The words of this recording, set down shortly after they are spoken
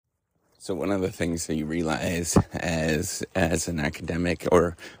So one of the things that you realize as an academic,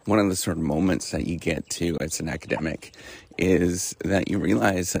 or one of the sort of moments that you get to as an academic, is that you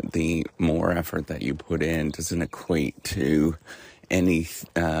realize that the more effort that you put in doesn't equate to any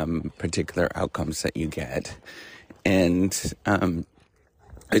particular outcomes that you get. And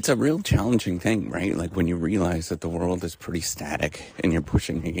it's a real challenging thing, right? Like when you realize that the world is pretty static and you're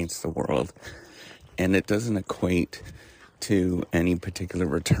pushing against the world, and it doesn't equate to any particular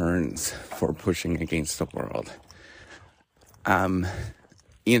returns for pushing against the world. A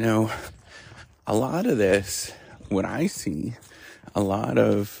lot of this, what I see, a lot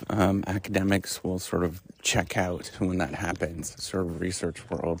of academics will sort of check out when that happens, sort of research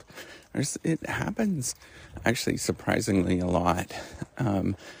world. It happens actually surprisingly a lot.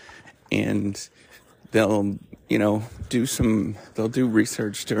 And they'll do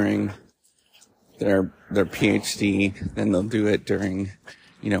research during their PhD, then they'll do it during,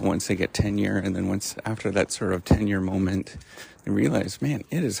 once they get tenure, and then once after that sort of tenure moment, they realize, man,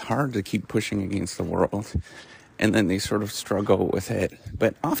 it is hard to keep pushing against the world, and then they sort of struggle with it.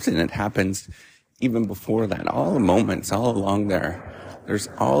 But often it happens even before that. All the moments, all along there's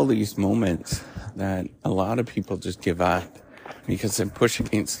all these moments that a lot of people just give up because they push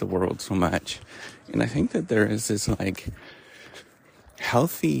against the world so much. And I think that there is this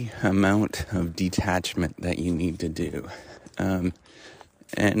healthy amount of detachment that you need to do. And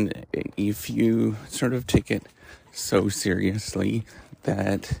if you sort of take it so seriously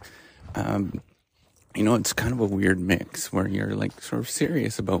that, it's kind of a weird mix where you're sort of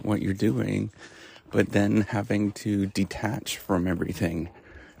serious about what you're doing, but then having to detach from everything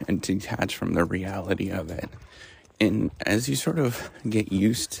and detach from the reality of it. And as you sort of get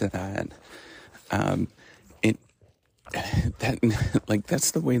used to that,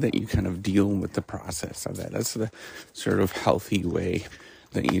 that's the way that you kind of deal with the process of it. That's the sort of healthy way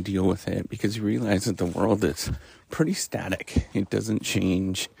that you deal with it, because you realize that the world is pretty static. It doesn't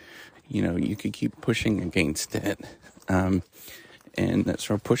change. You could keep pushing against it. And that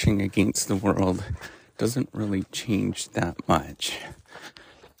sort of pushing against the world doesn't really change that much.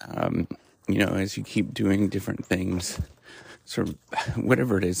 As you keep doing different things, sort of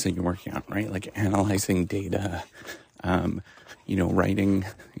whatever it is that you're working on, right? Like analyzing data, writing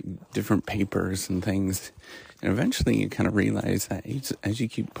different papers and things. And eventually you kind of realize that as you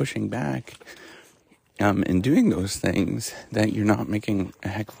keep pushing back and doing those things, that you're not making a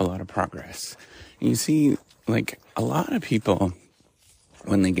heck of a lot of progress. And you see, a lot of people,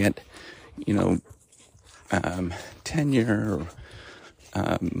 when they get, tenure,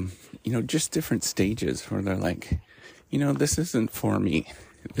 just different stages where they're like, this isn't for me.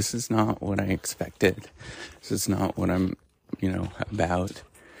 This is not what I expected. This is not what I'm, about.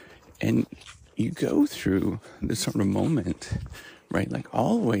 And you go through this sort of moment, right?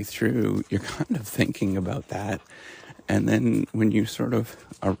 All the way through, you're kind of thinking about that. And then when you sort of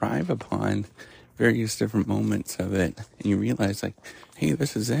arrive upon various different moments of it, and you realize hey,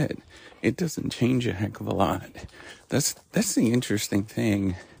 this is it. It doesn't change a heck of a lot. That's the interesting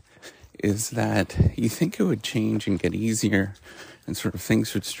thing, is that you think it would change and get easier and sort of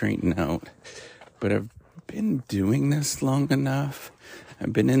things would straighten out. But I've been doing this long enough.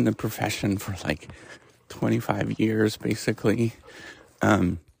 I've been in the profession for 25 years, basically.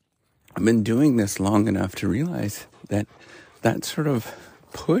 I've been doing this long enough to realize that sort of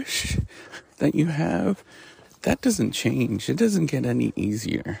push that you have, that doesn't change. It doesn't get any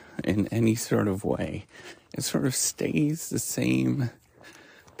easier in any sort of way. It sort of stays the same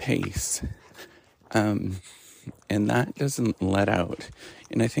pace. And that doesn't let out.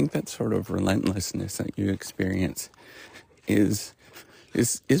 And I think that sort of relentlessness that you experience is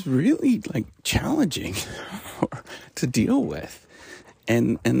really challenging to deal with.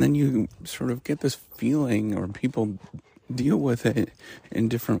 And then you sort of get this feeling, or people deal with it in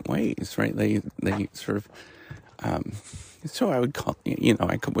different ways, right? They sort of, so I would call,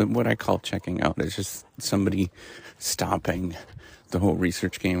 what I call checking out is just somebody stopping the whole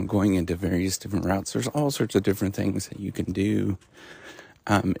research game, going into various different routes. There's all sorts of different things that you can do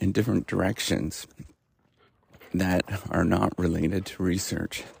in different directions that are not related to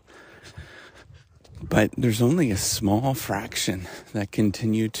research. But there's only a small fraction that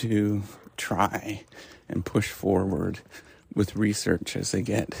continue to try and push forward with research as they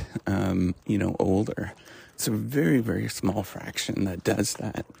get, older. It's a very, very small fraction that does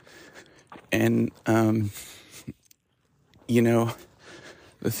that. And,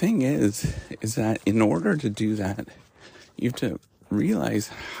 the thing is that in order to do that, you have to realize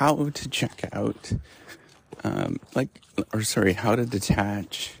how to check out, how to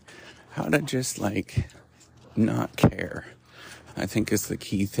detach, how to just not care, I think is the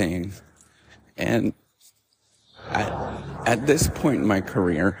key thing. And at this point in my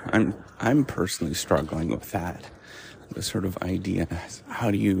career, I'm personally struggling with that. The sort of idea,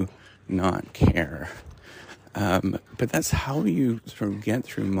 how do you not care? But that's how you sort of get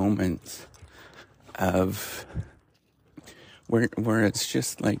through moments of where it's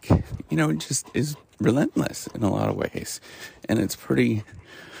just like, it just is relentless in a lot of ways. And it's pretty,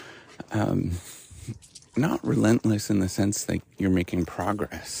 not relentless in the sense that you're making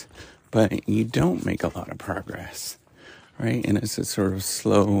progress, but you don't make a lot of progress, right? And it's a sort of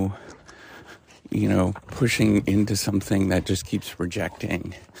slow, pushing into something that just keeps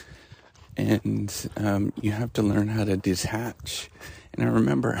rejecting. And you have to learn how to detach. And I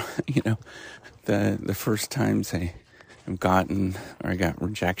remember, the first times I got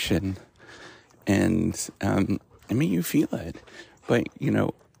rejection, and you feel it, but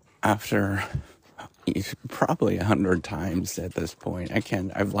after probably 100 times at this point,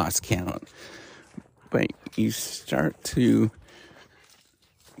 I've lost count, but you start to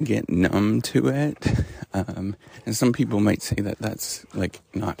get numb to it, and some people might say that that's like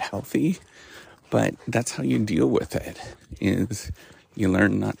not healthy, but that's how you deal with it, is you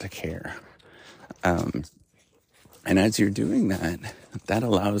learn not to care. And as you're doing that, that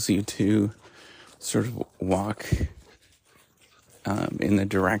allows you to sort of walk in the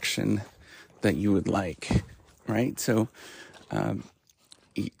direction that you would like, right? So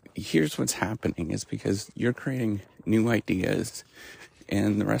here's what's happening, is because you're creating new ideas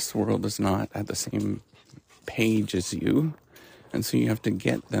and the rest of the world is not at the same page as you. And so you have to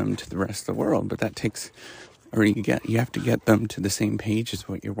get them to the rest of the world, but that takes, you have to get them to the same page as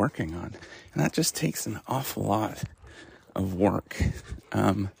what you're working on. And that just takes an awful lot of work.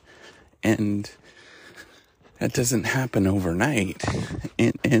 And that doesn't happen overnight.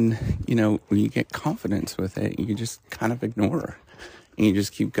 And when you get confidence with it, you just kind of ignore and you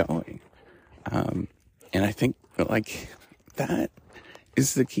just keep going. And I think that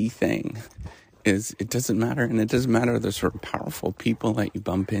is the key thing, is it doesn't matter. And it doesn't matter the sort of powerful people that you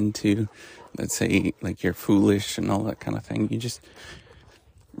bump into that say you're foolish and all that kind of thing. You just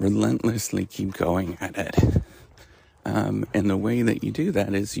relentlessly keep going at it. And the way that you do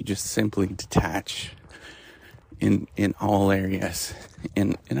that is you just simply detach in all areas.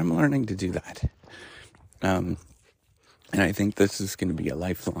 And I'm learning to do that. And I think this is going to be a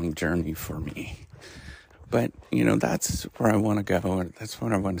lifelong journey for me. But, that's where I want to go. And that's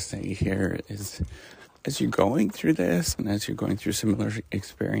what I want to say here is, as you're going through this and as you're going through similar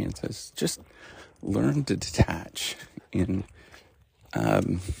experiences, just learn to detach and,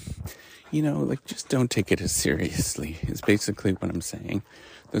 just don't take it as seriously is basically what I'm saying.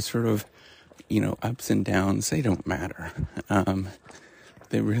 The sort of, ups and downs, they don't matter.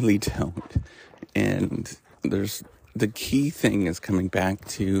 They really don't. And the key thing is coming back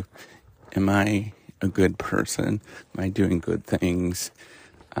to, am I a good person? Am I doing good things?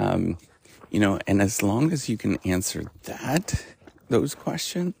 And as long as you can answer those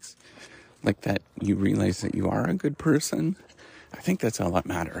questions, like that, you realize that you are a good person, I think that's all that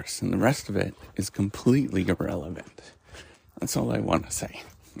matters. And the rest of it is completely irrelevant. That's all I want to say.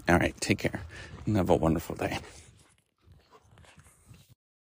 All right, take care and have a wonderful day.